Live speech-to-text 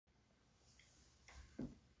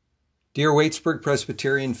Dear Waitsburg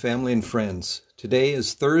Presbyterian family and friends, today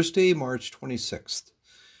is Thursday, March 26th.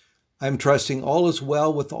 I'm trusting all is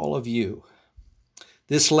well with all of you.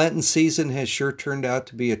 This Lenten season has sure turned out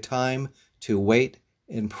to be a time to wait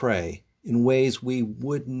and pray in ways we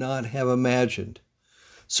would not have imagined.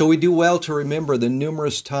 So we do well to remember the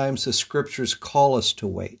numerous times the Scriptures call us to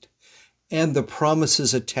wait and the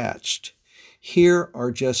promises attached. Here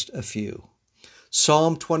are just a few.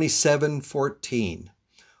 Psalm 27:14.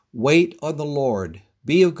 Wait on the Lord,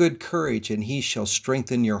 be of good courage, and he shall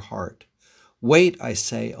strengthen your heart. Wait, I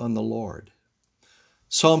say, on the Lord.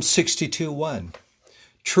 Psalm 62:1.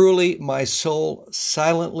 Truly my soul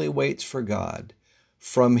silently waits for God.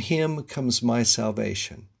 From him comes my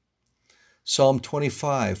salvation. Psalm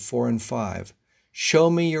 25:4 and 5. Show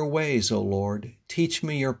me your ways, O Lord. Teach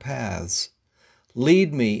me your paths.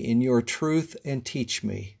 Lead me in your truth and teach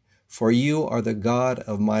me, for you are the God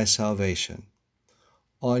of my salvation.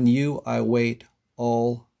 On you I wait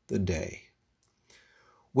all the day.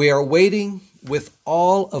 We are waiting with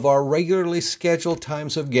all of our regularly scheduled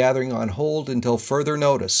times of gathering on hold until further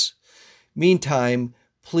notice. Meantime,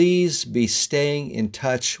 please be staying in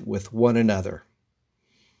touch with one another.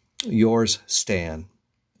 Yours, Stan.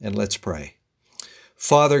 And let's pray.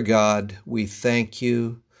 Father God, we thank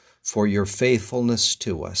you for your faithfulness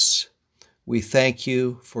to us. We thank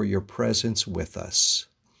you for your presence with us.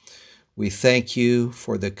 We thank you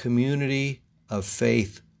for the community of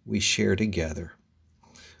faith we share together.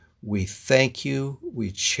 We thank you,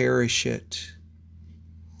 we cherish it,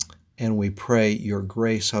 and we pray your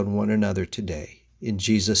grace on one another today. In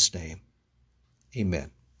Jesus' name,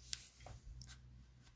 amen.